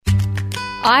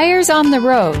Eyres on the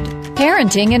Road,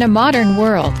 Parenting in a Modern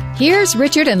World. Here's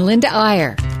Richard and Linda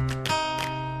Eyre.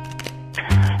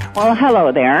 Well,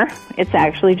 hello there. It's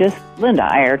actually just Linda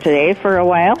Eyre today for a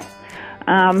while.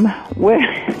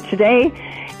 Today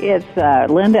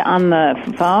it's Linda on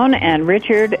the phone and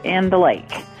Richard in the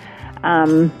lake.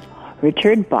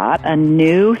 Richard bought a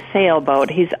new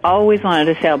sailboat. He's always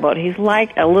wanted a sailboat. He's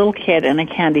like a little kid in a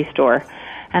candy store.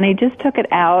 And he just took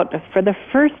it out for the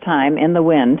first time in the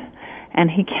wind. And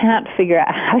he can't figure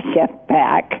out how to get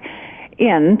back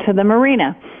into the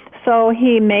marina. So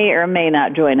he may or may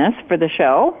not join us for the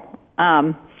show.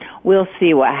 We'll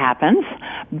see what happens.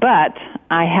 But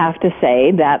I have to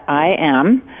say that I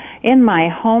am in my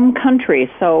home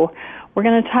country. So we're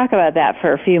going to talk about that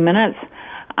for a few minutes.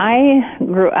 I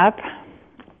grew up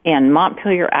in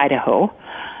Montpelier, Idaho,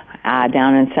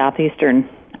 down in southeastern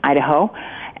Idaho.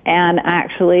 And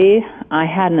actually, I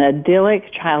had an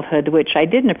idyllic childhood, which I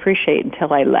didn't appreciate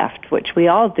until I left, which we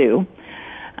all do.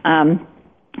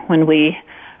 When we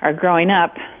are growing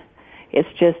up, it's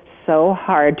just so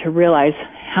hard to realize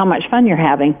how much fun you're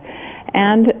having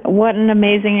and what an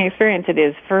amazing experience it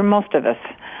is for most of us.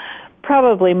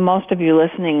 Probably most of you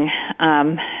listening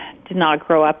did not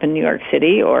grow up in New York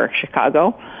City or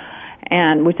Chicago,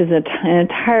 and which is an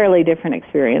entirely different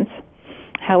experience.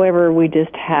 However, we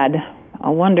just had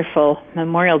a wonderful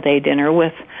Memorial Day dinner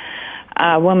with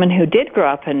a woman who did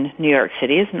grow up in New York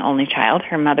City as an only child.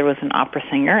 Her mother was an opera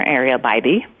singer, Ariel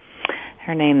Bybee.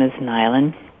 Her name is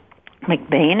Nylan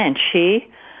McBain, and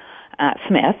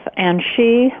Smith, and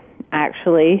she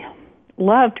actually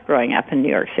loved growing up in New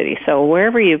York City. So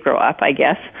wherever you grow up, I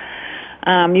guess,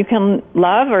 you can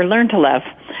love or learn to love.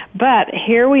 But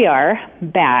here we are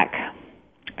back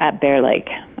at Bear Lake.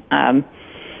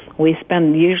 We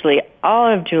spend usually all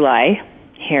of July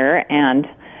here and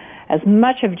as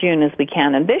much of June as we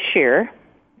can. And this year,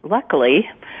 luckily,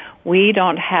 we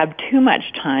don't have too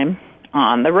much time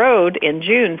on the road in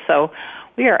June. So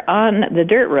we are on the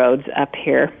dirt roads up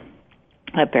here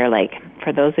at Bear Lake.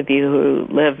 For those of you who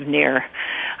live near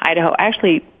Idaho,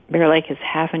 actually, Bear Lake is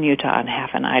half in Utah and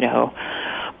half in Idaho.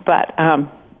 But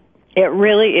it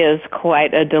really is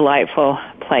quite a delightful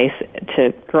place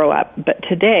to grow up. But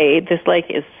today, this lake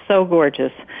is so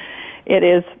gorgeous.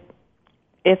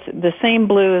 It's the same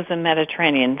blue as the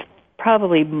Mediterranean,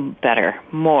 probably better,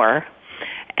 more,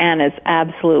 and it's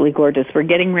absolutely gorgeous. We're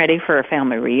getting ready for a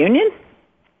family reunion,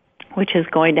 which is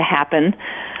going to happen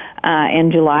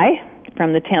in July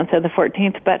from the 10th to the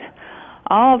 14th, but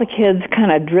all the kids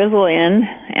kind of drizzle in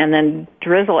and then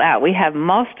drizzle out. We have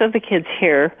most of the kids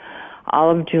here all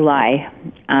of July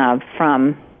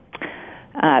actually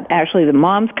the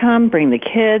moms come, bring the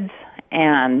kids,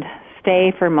 and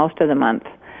stay for most of the month.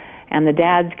 And the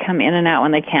dads come in and out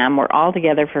when they can. We're all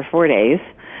together for 4 days.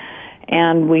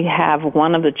 And we have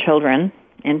one of the children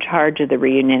in charge of the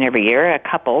reunion every year, a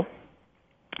couple.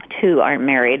 Two aren't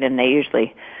married, and they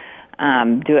usually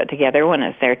do it together when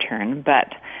it's their turn.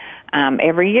 But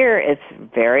every year it's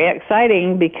very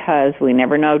exciting because we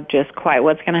never know just quite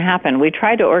what's going to happen. We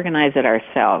try to organize it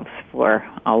ourselves for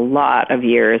a lot of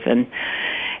years, and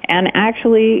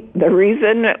actually the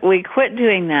reason we quit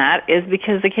doing that is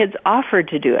because the kids offered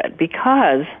to do it,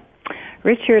 because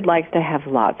Richard likes to have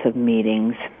lots of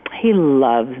meetings. He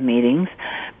loves meetings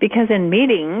because in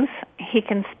meetings he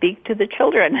can speak to the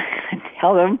children and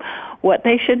tell them what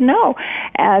they should know.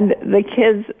 And the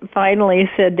kids finally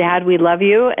said, "Dad, we love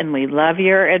you and we love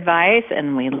your advice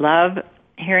and we love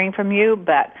hearing from you,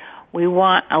 but we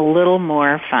want a little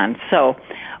more fun." So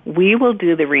we will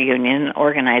do the reunion,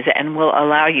 organize it, and we'll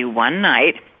allow you one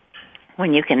night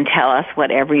when you can tell us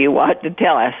whatever you want to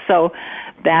tell us. So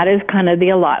that is kind of the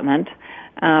allotment.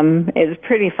 It's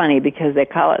pretty funny because they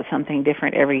call it something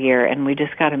different every year, and we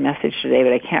just got a message today,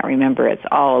 but I can't remember. It's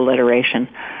all alliteration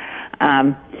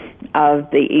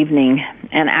of the evening,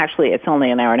 and actually it's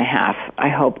only an hour and a half. I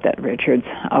hope that Richard's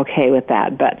okay with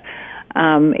that, but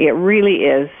it really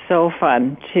is so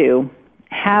fun to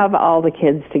have all the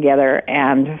kids together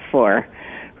and for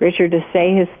Richard to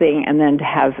say his thing and then to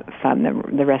have fun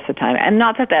the rest of the time. And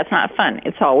not that that's not fun.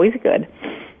 It's always good.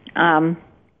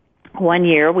 One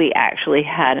year we actually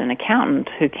had an accountant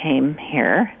who came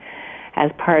here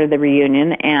as part of the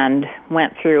reunion and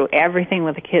went through everything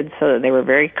with the kids so that they were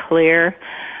very clear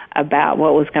about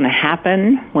what was going to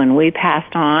happen when we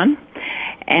passed on.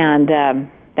 And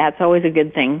that's always a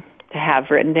good thing to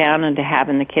have written down and to have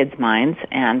in the kids' minds.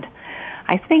 And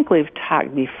I think we've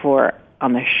talked before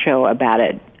on the show about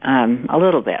it a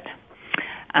little bit.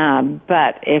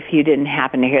 But if you didn't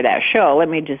happen to hear that show, let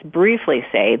me just briefly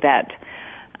say that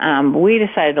We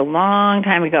decided a long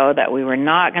time ago that we were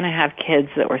not going to have kids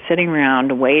that were sitting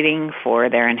around waiting for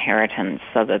their inheritance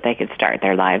so that they could start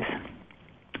their lives.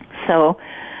 So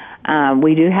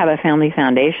we do have a family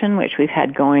foundation, which we've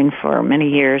had going for many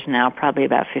years now, probably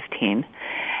about 15.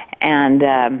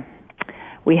 And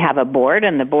we have a board,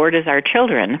 and the board is our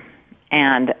children.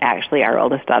 And actually, our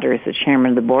oldest daughter is the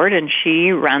chairman of the board, and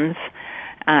she runs,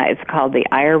 it's called the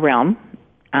Iyer Realm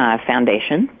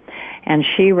Foundation. And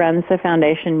she runs the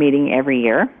foundation meeting every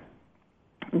year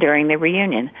during the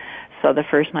reunion. So the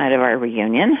first night of our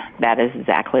reunion, that is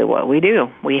exactly what we do.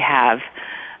 We have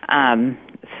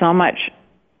so much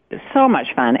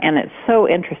fun, and it's so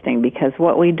interesting because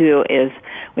what we do is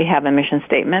we have a mission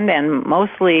statement, and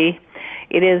mostly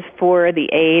it is for the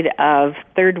aid of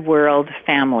third world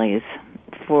families,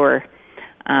 for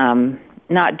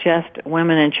not just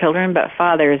women and children, but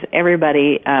fathers,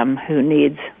 everybody who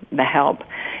needs the help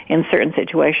in certain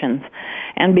situations.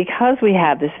 And because we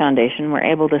have this foundation, we're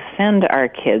able to send our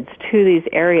kids to these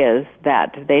areas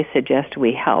that they suggest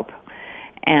we help,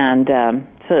 and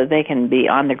so that they can be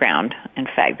on the ground. In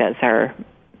fact, that's our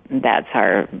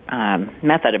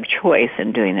method of choice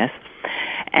in doing this.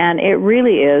 And it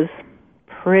really is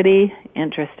pretty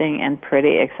interesting and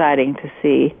pretty exciting to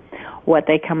see what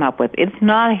they come up with. It's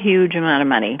not a huge amount of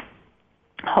money.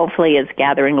 Hopefully it's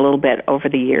gathering a little bit over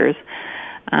the years.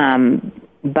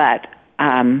 But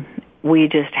we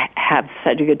just have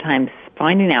such a good time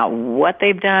finding out what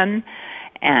they've done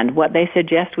and what they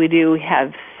suggest we do. We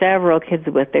have several kids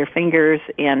with their fingers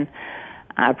in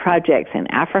projects in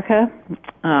Africa.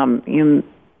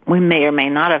 We may or may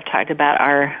not have talked about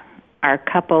our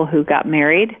couple who got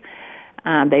married.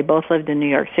 They both lived in New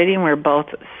York City, and were both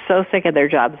so sick of their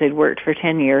jobs. They'd worked for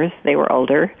 10 years. They were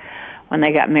older when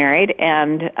they got married,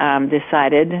 and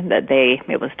decided that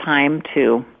it was time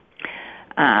to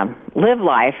live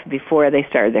life before they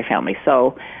started their family.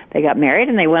 So they got married,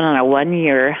 and they went on a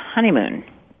 1-year honeymoon,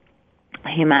 a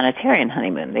humanitarian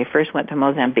honeymoon. They first went to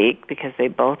Mozambique because they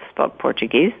both spoke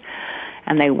Portuguese,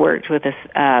 and they worked with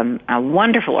a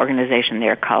wonderful organization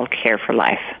there called Care for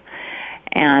Life.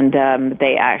 And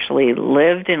they actually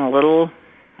lived in a little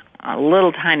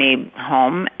tiny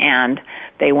home, and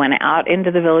they went out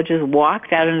into the villages,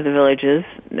 walked out into the villages.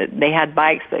 They had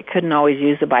bikes, but couldn't always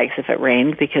use the bikes if it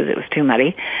rained because it was too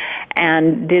muddy,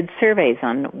 and did surveys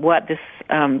on what this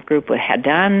group had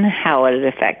done, how it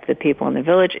had affected the people in the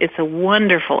village. It's a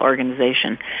wonderful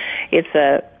organization. It's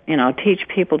a teach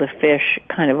people to fish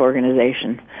kind of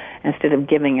organization instead of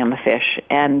giving them a fish.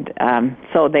 And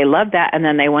so they loved that, and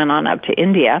then they went on up to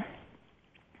India,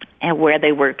 and where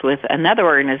they worked with another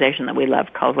organization that we love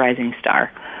called Rising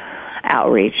Star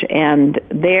Outreach. And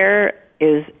there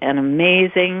is an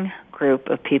amazing group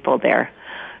of people there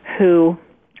who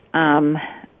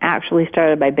actually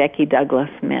started by Becky Douglas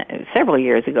several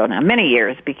years ago now, many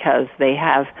years, because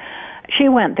she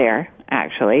went there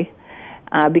actually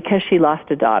because she lost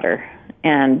a daughter,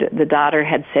 and the daughter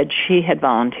had said she had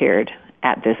volunteered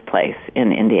at this place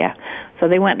in India. So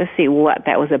they went to see what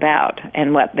that was about,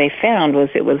 and what they found was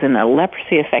it was in a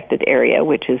leprosy-affected area,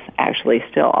 which is actually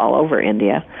still all over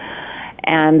India.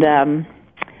 And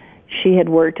she had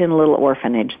worked in a little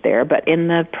orphanage there, but in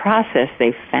the process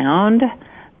they found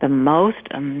the most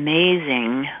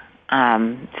amazing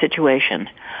situation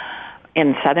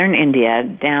in southern India,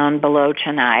 down below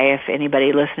Chennai, if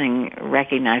anybody listening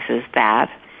recognizes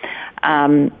that.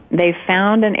 They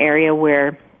found an area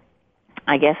where,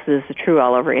 I guess this is true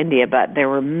all over India, but there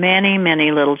were many,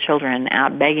 many little children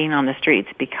out begging on the streets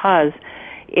because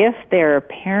if their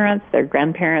parents, their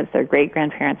grandparents, their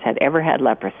great-grandparents had ever had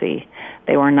leprosy,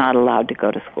 they were not allowed to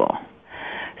go to school.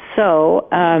 So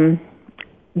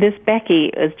this Becky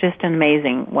is just an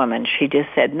amazing woman. She just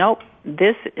said, nope,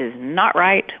 this is not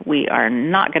right. We are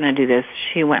not going to do this.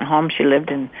 She went home. She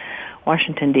lived in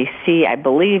Washington, D.C., I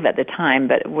believe at the time,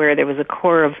 but where there was a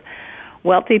core of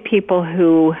wealthy people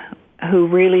who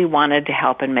really wanted to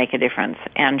help and make a difference.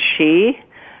 And she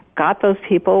got those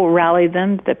people, rallied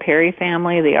them, the Perry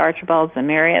family, the Archibalds, the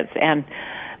Marriotts, and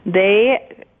they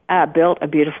built a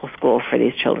beautiful school for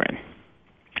these children.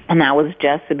 And that was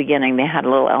just the beginning. They had a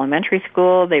little elementary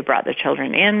school. They brought the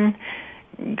children in,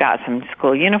 got some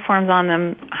school uniforms on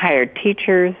them, hired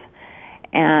teachers,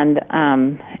 and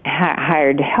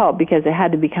hired help because it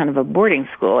had to be kind of a boarding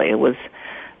school.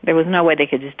 There was no way they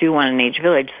could just do one in each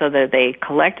village, so that they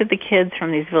collected the kids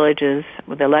from these villages,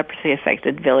 the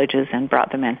leprosy-affected villages, and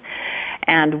brought them in.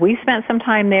 And we spent some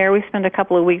time there. We spent a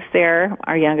couple of weeks there.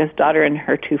 Our youngest daughter and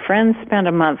her 2 friends spent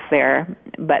a month there,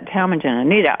 but Talmadge and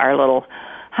Anita, our little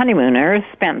honeymooners,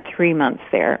 spent 3 months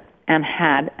there and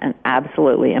had an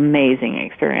absolutely amazing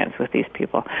experience with these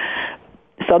people.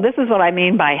 So this is what I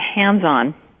mean by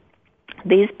hands-on.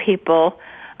 These people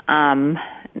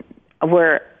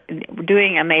were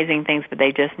doing amazing things, but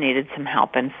they just needed some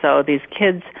help. And so these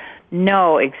kids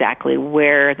know exactly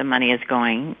where the money is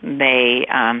going. They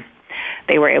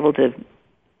were able to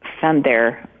fund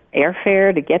their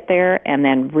airfare to get there and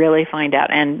then really find out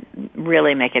and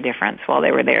really make a difference while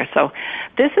they were there. So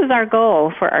this is our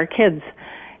goal for our kids.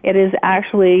 It is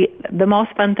actually the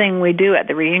most fun thing we do at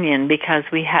the reunion because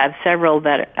we have several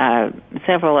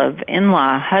of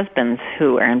in-law husbands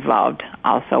who are involved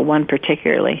also, one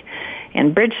particularly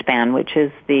in Bridgespan, which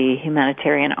is the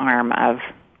humanitarian arm of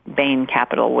Bain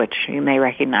Capital, which you may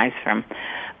recognize from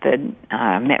the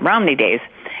Mitt Romney days.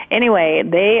 Anyway,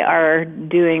 they are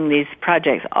doing these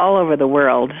projects all over the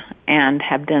world and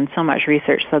have done so much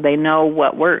research so they know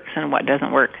what works and what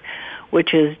doesn't work,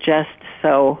 which is just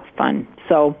so fun.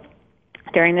 So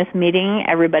during this meeting,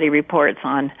 everybody reports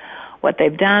on what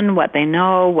they've done, what they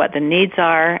know, what the needs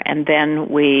are, and then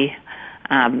we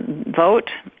vote.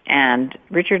 And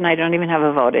Richard and I don't even have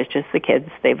a vote. It's just the kids.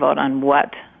 They vote on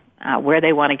where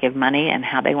they want to give money and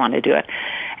how they want to do it.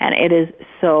 And it is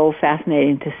so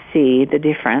fascinating to see the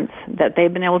difference that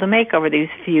they've been able to make over these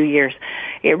few years.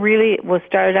 It really was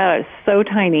started out as so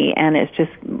tiny, and it's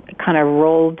just kind of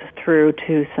rolled through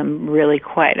to some really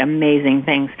quite amazing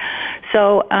things.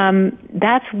 So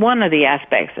that's one of the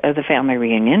aspects of the family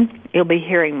reunion. You'll be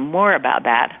hearing more about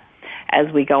that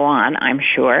as we go on, I'm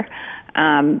sure.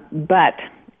 But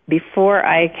before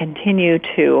I continue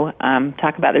to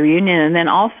talk about the reunion, and then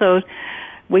also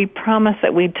we promised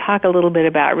that we'd talk a little bit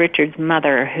about Richard's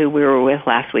mother, who we were with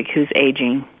last week, who's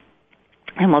aging,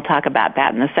 and we'll talk about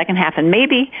that in the second half. And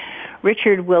maybe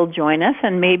Richard will join us,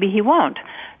 and maybe he won't.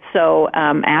 So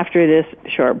after this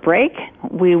short break,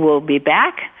 we will be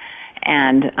back,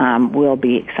 and we'll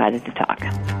be excited to talk.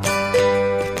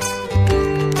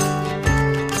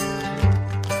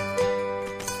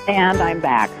 And I'm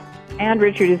back. And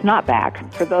Richard is not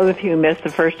back. For those of you who missed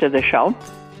the first of the show,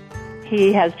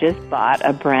 he has just bought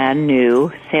a brand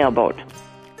new sailboat.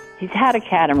 He's had a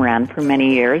catamaran for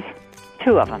many years,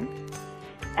 2 of them.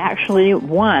 Actually,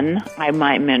 one, I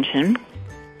might mention,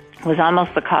 was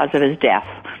almost the cause of his death.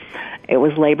 It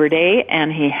was Labor Day,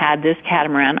 and he had this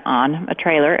catamaran on a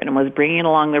trailer and was bringing it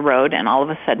along the road, and all of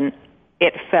a sudden,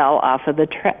 it fell off of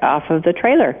the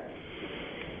trailer.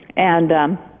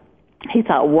 And he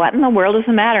thought, what in the world is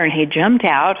the matter? And he jumped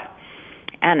out,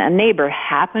 and a neighbor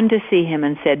happened to see him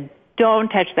and said, don't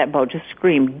touch that boat. Just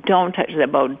screamed, don't touch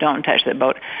that boat, don't touch that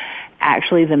boat.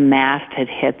 Actually, the mast had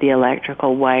hit the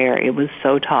electrical wire. It was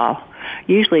so tall.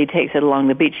 Usually he takes it along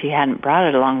the beach. He hadn't brought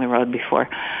it along the road before.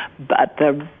 But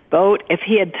the boat, if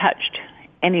he had touched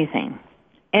anything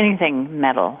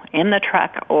metal in the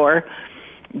truck or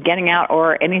getting out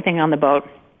or anything on the boat,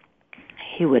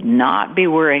 he would not be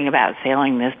worrying about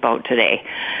sailing this boat today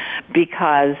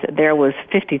because there was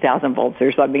 50,000 volts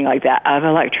or something like that of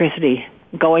electricity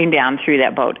going down through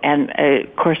that boat. And,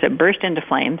 of course, it burst into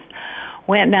flames,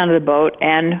 went down to the boat,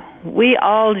 and we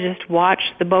all just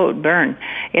watched the boat burn.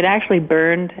 It actually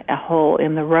burned a hole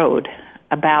in the road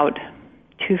about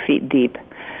 2 feet deep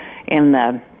in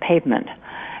the pavement.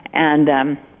 And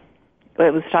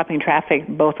it was stopping traffic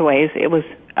both ways. It was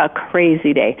a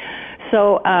crazy day.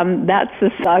 So that's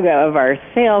the saga of our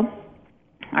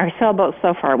sailboat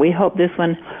so far. We hope this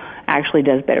one actually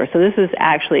does better. So this is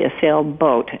actually a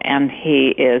sailboat, and he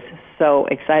is so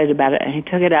excited about it. And he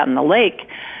took it out in the lake,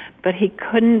 but he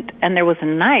couldn't, and there was a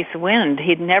nice wind.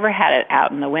 He'd never had it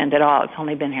out in the wind at all. It's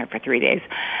only been here for 3 days.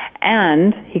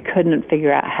 And he couldn't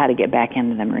figure out how to get back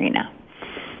into the marina.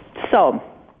 So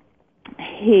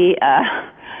he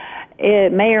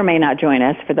it may or may not join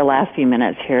us for the last few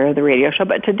minutes here of the radio show.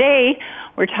 But today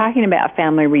we're talking about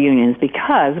family reunions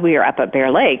because we are up at Bear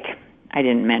Lake. I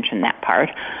didn't mention that part.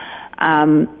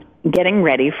 Getting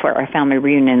ready for our family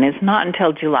reunion. It's not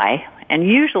until July. And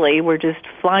usually we're just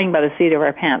flying by the seat of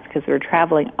our pants because we're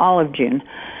traveling all of June.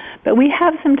 But we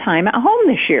have some time at home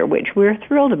this year, which we're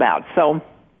thrilled about. So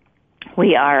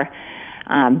we are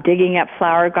digging up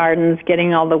flower gardens,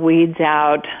 getting all the weeds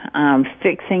out,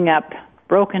 fixing up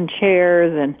broken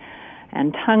chairs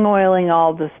and tongue oiling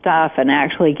all the stuff and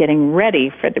actually getting ready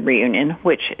for the reunion,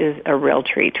 which is a real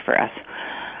treat for us.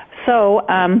 So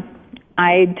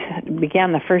I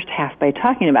began the first half by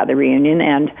talking about the reunion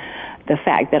and the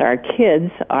fact that our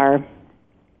kids are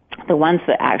the ones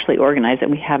that actually organize it.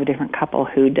 We have a different couple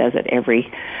who does it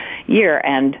every year,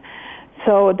 and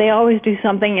so they always do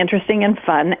something interesting and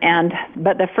fun.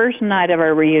 But the first night of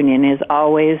our reunion is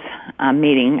always a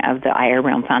meeting of the Iyer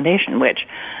Realm Foundation, which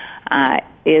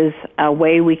is a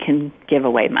way we can give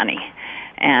away money.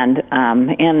 and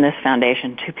in this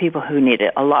foundation to people who need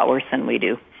it a lot worse than we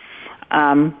do.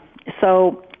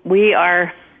 So we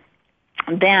are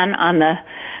then on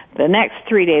the next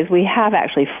 3 days, we have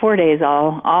actually 4 days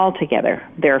all together.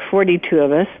 There are 42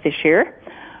 of us this year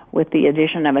with the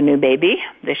addition of a new baby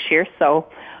this year. So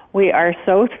we are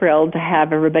so thrilled to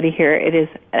have everybody here. It is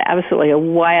absolutely a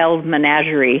wild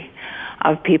menagerie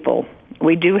of people.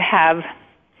 We do have,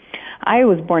 I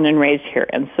was born and raised here,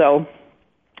 and so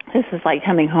this is like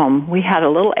coming home. We had a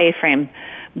little A-frame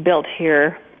built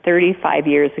here 35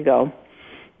 years ago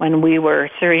when we were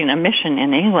serving a mission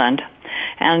in England,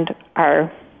 and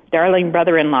our darling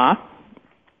brother-in-law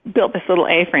built this little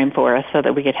A-frame for us so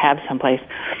that we could have someplace.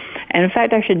 And in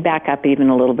fact, I should back up even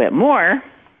a little bit more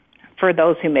for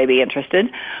those who may be interested.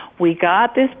 We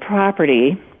got this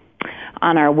property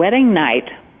on our wedding night.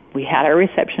 We had our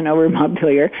reception over in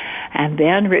Montpelier, and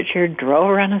then Richard drove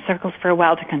around in circles for a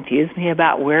while to confuse me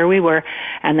about where we were,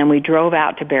 and then we drove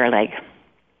out to Bear Lake.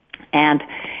 And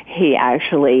he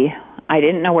actually, I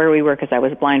didn't know where we were because I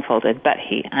was blindfolded, but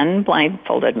he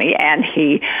unblindfolded me, and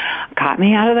he got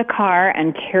me out of the car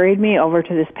and carried me over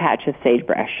to this patch of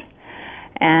sagebrush.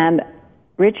 And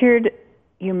Richard,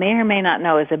 you may or may not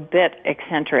know, is a bit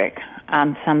eccentric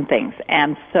on some things.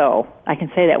 And so I can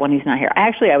say that when he's not here.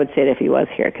 Actually, I would say it if he was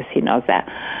here because he knows that.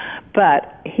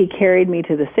 But he carried me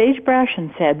to the sagebrush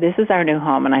and said, "This is our new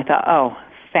home." And I thought, oh,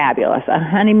 fabulous. A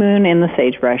honeymoon in the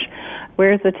sagebrush.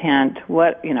 Where's the tent?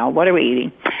 What are we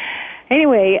eating?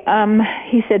 Anyway,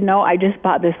 he said, "No, I just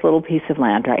bought this little piece of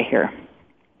land right here."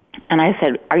 And I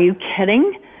said, "Are you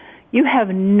kidding? You have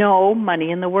no money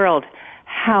in the world.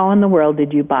 How in the world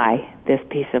did you buy this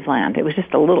piece of land?" It was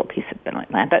just a little piece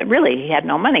of land, but really he had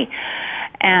no money.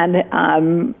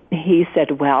 And he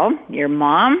said, "Well, your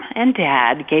mom and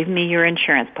dad gave me your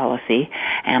insurance policy,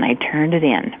 and I turned it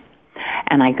in.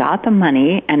 And I got the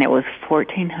money, and it was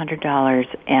 $1,400,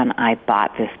 and I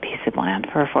bought this piece of land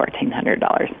for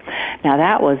 $1,400. Now,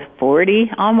 that was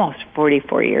almost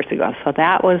 44 years ago, so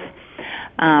that was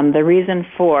the reason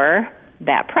for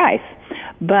that price.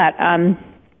 But I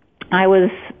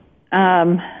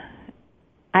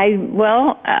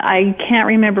can't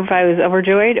remember if I was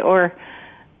overjoyed or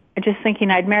just thinking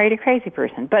I'd married a crazy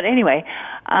person. But anyway,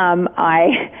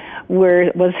 I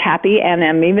was happy, and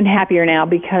I'm even happier now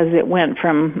because it went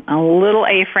from a little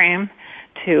A-frame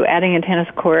to adding a tennis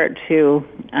court to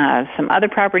some other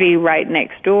property right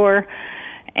next door.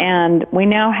 And we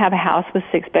now have a house with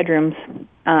 6 bedrooms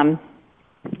in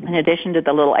addition to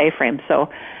the little A-frame. So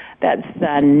that's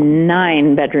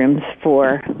 9 bedrooms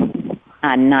for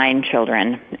 9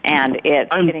 children, and it's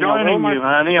I'm getting joining a little more. You,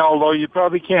 honey, although you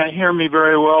probably can't hear me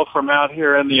very well from out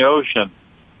here in the ocean.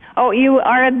 Oh, you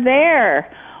are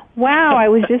there. Wow, I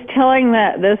was just telling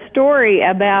the story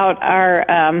about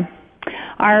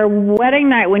our wedding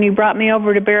night when you brought me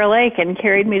over to Bear Lake and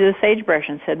carried me to the sagebrush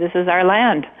and said, "This is our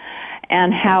land,"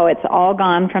 and how it's all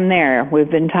gone from there. We've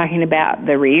been talking about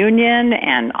the reunion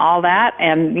and all that,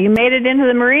 and you made it into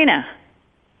the marina.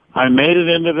 I made it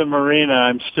into the marina.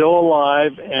 I'm still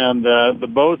alive, and the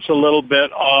boat's a little bit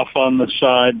off on the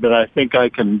side, but I think I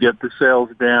can get the sails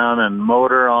down and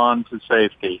motor on to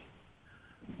safety.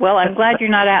 Well, I'm glad you're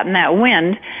not out in that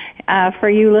wind. For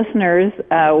you listeners,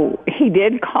 he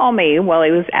did call me while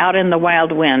he was out in the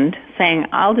wild wind, saying,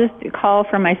 "I'll just call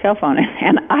from my cell phone,"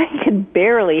 and I could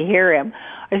barely hear him.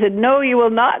 I said, "No, you will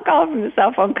not call from the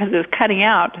cell phone because it's cutting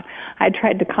out." I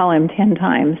tried to call him 10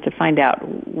 times to find out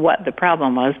what the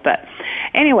problem was. But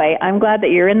anyway, I'm glad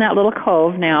that you're in that little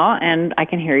cove now, and I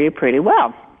can hear you pretty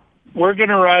well. We're going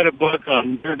to write a book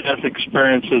on near-death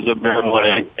experiences at Bear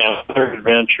Lake and other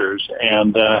adventures,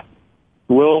 and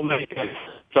we'll make an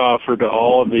offer to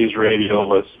all of these radio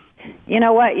listeners. You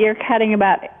know what? You're cutting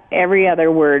about every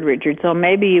other word, Richard, so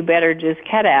maybe you better just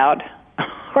cut out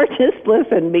or just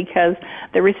listen because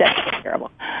the reception is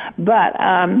terrible. But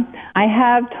I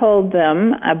have told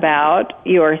them about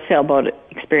your sailboat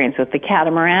experience with the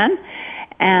catamaran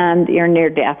and your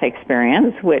near-death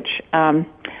experience, which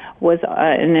was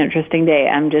an interesting day.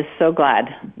 I'm just so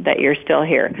glad that you're still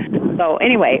here. So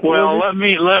anyway. Well, let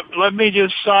me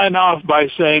just sign off by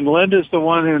saying Linda's the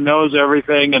one who knows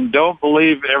everything, and don't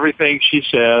believe everything she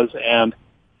says, and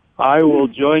I will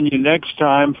join you next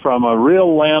time from a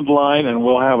real landline, and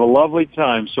we'll have a lovely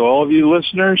time. So all of you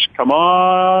listeners, come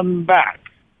on back.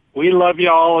 We love you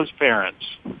all as parents.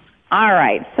 All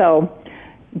right. So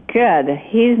good.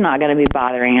 He's not going to be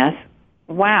bothering us.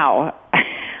 Wow.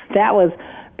 That was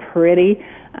pretty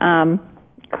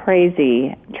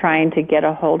crazy trying to get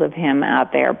a hold of him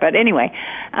out there. But anyway,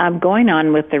 going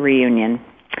on with the reunion.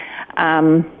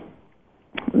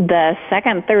 the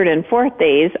second, third, and fourth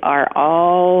days are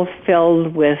all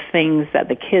filled with things that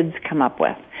the kids come up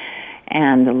with.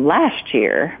 And last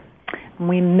year,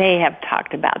 we may have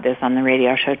talked about this on the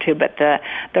radio show too, but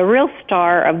the real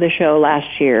star of the show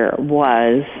last year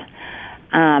was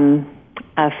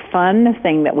a fun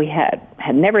thing that we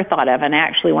had never thought of, and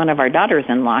actually one of our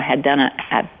daughters-in-law had done it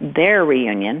at their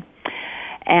reunion.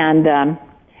 And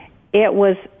it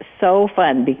was so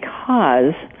fun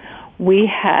because we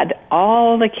had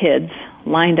all the kids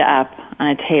lined up on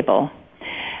a table,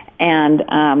 and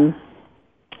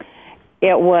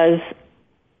it was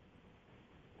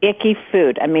icky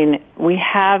food. I mean, we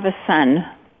have a son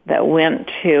that went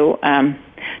to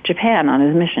Japan on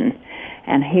his mission,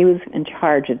 and he was in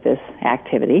charge of this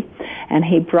activity, and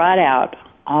he brought out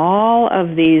all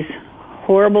of these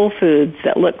horrible foods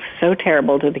that looked so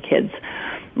terrible to the kids,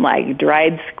 like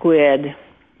dried squid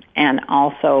and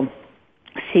also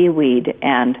seaweed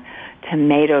and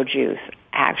tomato juice.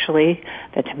 Actually,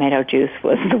 the tomato juice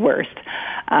was the worst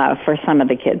for some of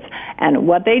the kids. And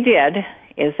what they did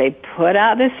is they put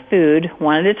out this food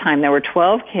one at a time. There were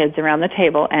 12 kids around the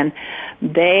table, and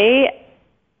they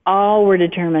all were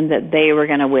determined that they were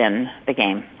going to win the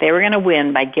game. They were going to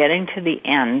win by getting to the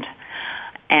end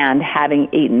and having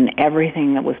eaten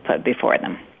everything that was put before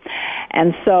them.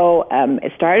 And so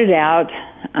it started out,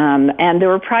 and there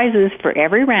were prizes for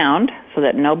every round so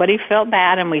that nobody felt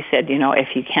bad. And we said,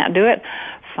 if you can't do it,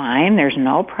 fine, there's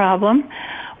no problem.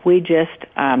 We just,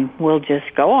 we'll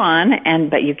just go on,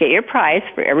 but you get your prize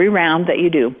for every round that you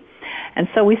do. And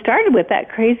so we started with that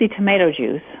crazy tomato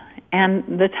juice, and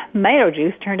the tomato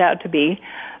juice turned out to be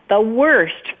the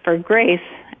worst for Grace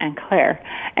and Claire.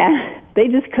 And they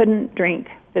just couldn't drink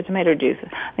the tomato juice.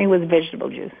 I think it was vegetable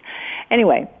juice.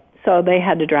 Anyway, so they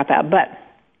had to drop out. But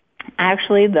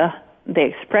actually the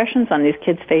expressions on these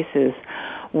kids' faces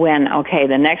when, okay,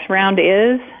 the next round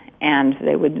is, and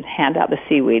they would hand out the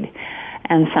seaweed.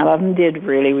 And some of them did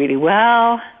really, really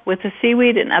well with the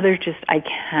seaweed, and others just, I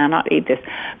cannot eat this.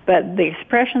 But the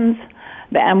expressions,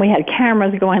 and we had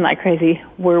cameras going like crazy,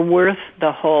 were worth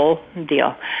the whole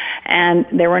deal. And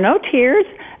there were no tears.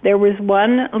 There was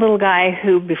one little guy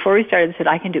who, before we started, said,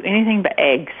 I can do anything but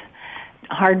eggs,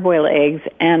 hard-boiled eggs,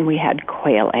 and we had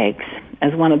quail eggs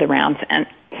as one of the rounds. And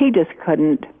he just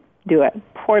couldn't do it.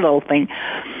 Poor little thing.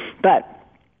 But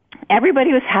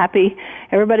everybody was happy.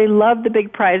 Everybody loved the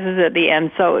big prizes at the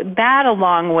end. So that,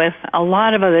 along with a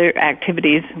lot of other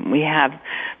activities, we have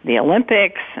the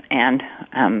Olympics and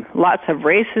lots of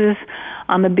races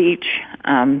on the beach.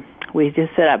 We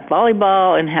just set up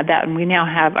volleyball and had that, and we now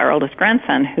have our oldest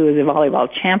grandson who is a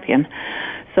volleyball champion.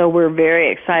 So we're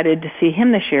very excited to see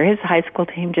him this year. His high school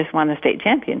team just won the state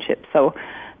championship, so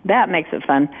that makes it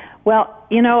fun. Well,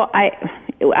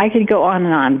 I could go on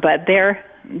and on, but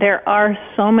there are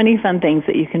so many fun things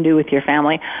that you can do with your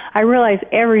family. I realize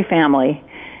every family,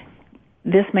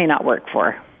 this may not work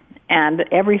for. And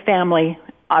every family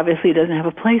obviously doesn't have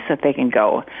a place that they can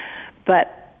go.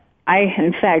 But I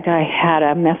had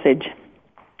a message,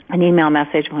 an email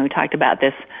message when we talked about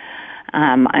this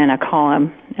in a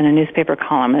column, in a newspaper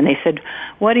column. And they said,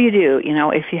 what do?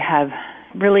 If you have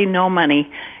really no money,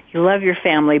 you love your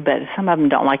family, but some of them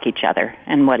don't like each other.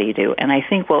 And what do you do? And I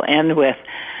think we'll end with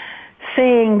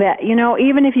saying that,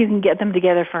 even if you can get them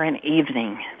together for an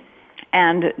evening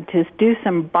and to do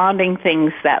some bonding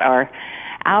things that are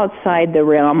outside the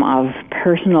realm of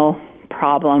personal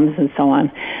problems and so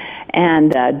on,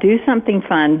 and do something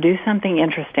fun, do something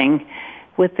interesting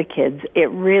with the kids, it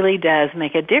really does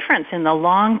make a difference in the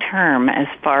long term as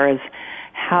far as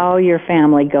how your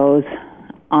family goes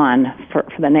on for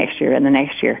the next year and the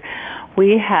next year.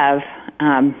 We have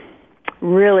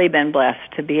really been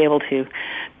blessed to be able to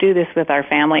do this with our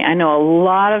family. I know a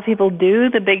lot of people do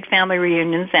the big family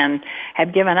reunions and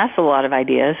have given us a lot of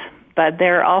ideas, but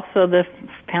there are also the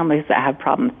families that have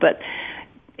problems. But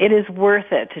it is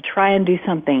worth it to try and do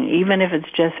something, even if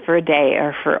it's just for a day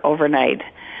or for overnight,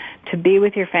 to be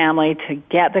with your family, to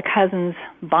get the cousins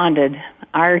bonded.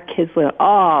 Our kids live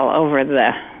all over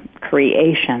the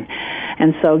creation.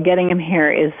 And so getting them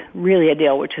here is really a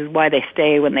deal, which is why they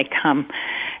stay when they come.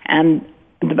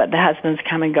 But the husbands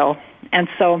come and go. And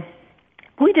so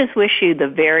we just wish you the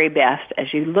very best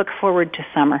as you look forward to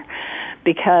summer,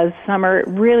 because summer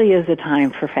really is a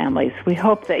time for families. We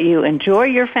hope that you enjoy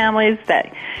your families,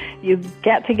 that you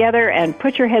get together and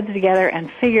put your heads together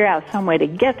and figure out some way to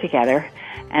get together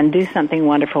and do something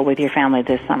wonderful with your family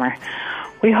this summer.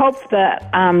 We hope that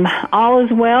all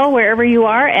is well wherever you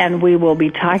are, and we will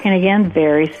be talking again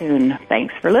very soon.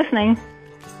 Thanks for listening.